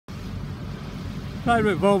Proud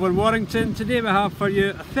with Volvo in Warrington. Today we have for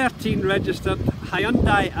you a 13 registered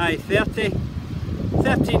Hyundai I30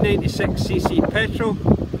 1396cc petrol.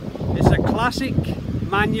 It's a classic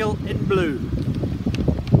manual in blue.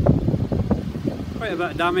 Quite a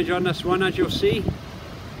bit of damage on this one, as you'll see.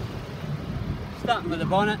 Starting with the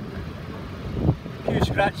bonnet, a few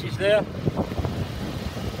scratches there,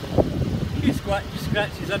 a few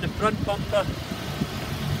scratches on the front bumper,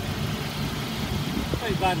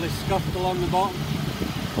 quite badly scuffed along the bottom,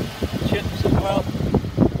 chips as well.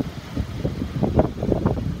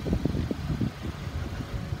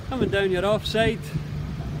 Coming down your offside,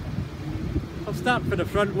 I'll start for the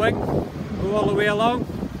front wing, go all the way along.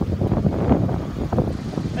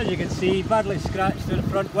 As you can see, badly scratched to the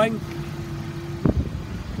front wing.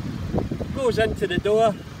 Goes into the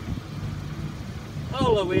door,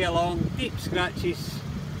 all the way along, deep scratches,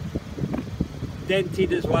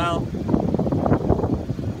 dented as well.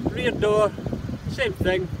 Rear door, same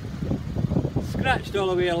thing, scratched all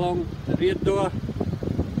the way along the rear door.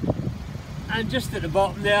 And just at the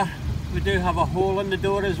bottom there, we do have a hole in the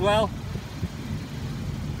door as well.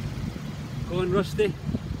 Going rusty.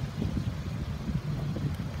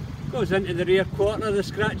 Goes into the rear quarter of the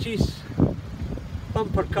scratches.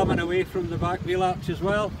 Bumper coming away from the back wheel arch as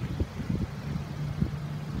well.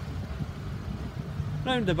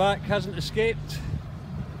 Round the back hasn't escaped.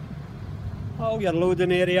 All your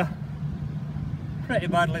loading area pretty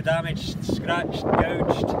badly damaged, scratched,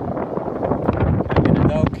 gouged. Maybe the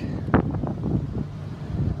dog.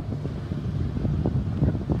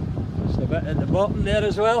 Just a bit at the bottom there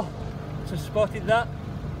as well. Just spotted that.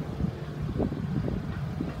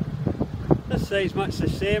 This side's much the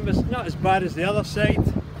same, it's not as bad as the other side.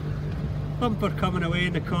 Bumper coming away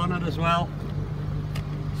in the corner as well.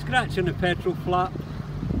 Scratch on the petrol flap.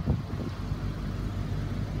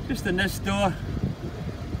 Just in this door,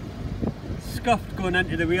 scuffed going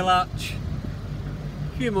into the wheel arch.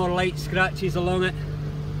 A few more light scratches along it.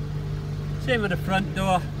 Same with the front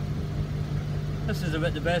door. This is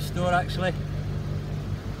about the best door actually.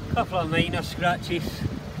 Couple of minor scratches.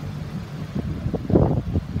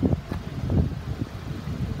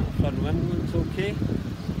 Front wing looks okay.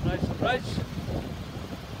 Surprise, surprise.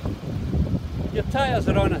 Your tyres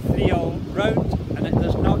are on a 3-all round and it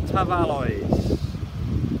does not have alloys.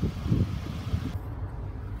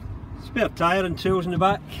 Spare tyre and tools in the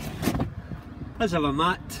back. Does have a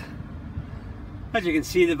mat. As you can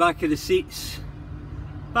see, the back of the seats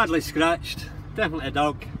badly scratched. Definitely a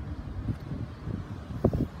dog.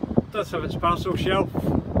 Does have its parcel shelf.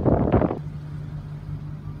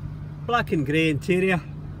 Black and grey interior.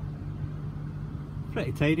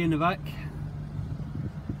 Pretty tidy in the back.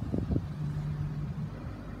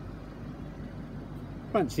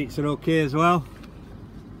 Front seats are okay as well.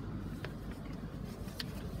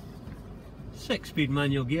 6-speed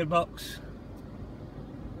manual gearbox.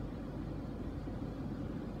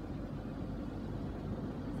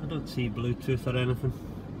 I don't see Bluetooth or anything.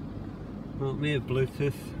 Well, it may have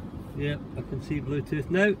Bluetooth. Yep, I can see Bluetooth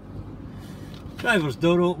now. Driver's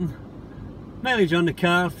door open. Mileage on the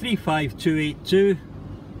car 35282.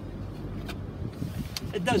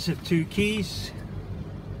 It does have 2 keys.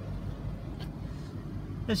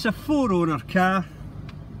 It's a 4-owner car.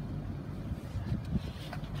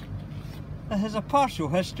 It has a partial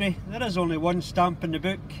history. There is only one stamp in the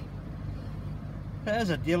book. It is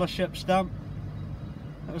a dealership stamp.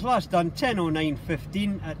 It was last done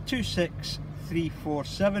 10/09/15 at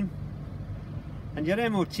 26347. And your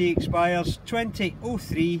MOT expires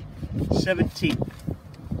 20/03/17.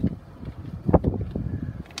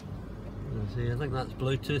 I think that's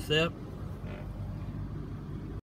Bluetooth there.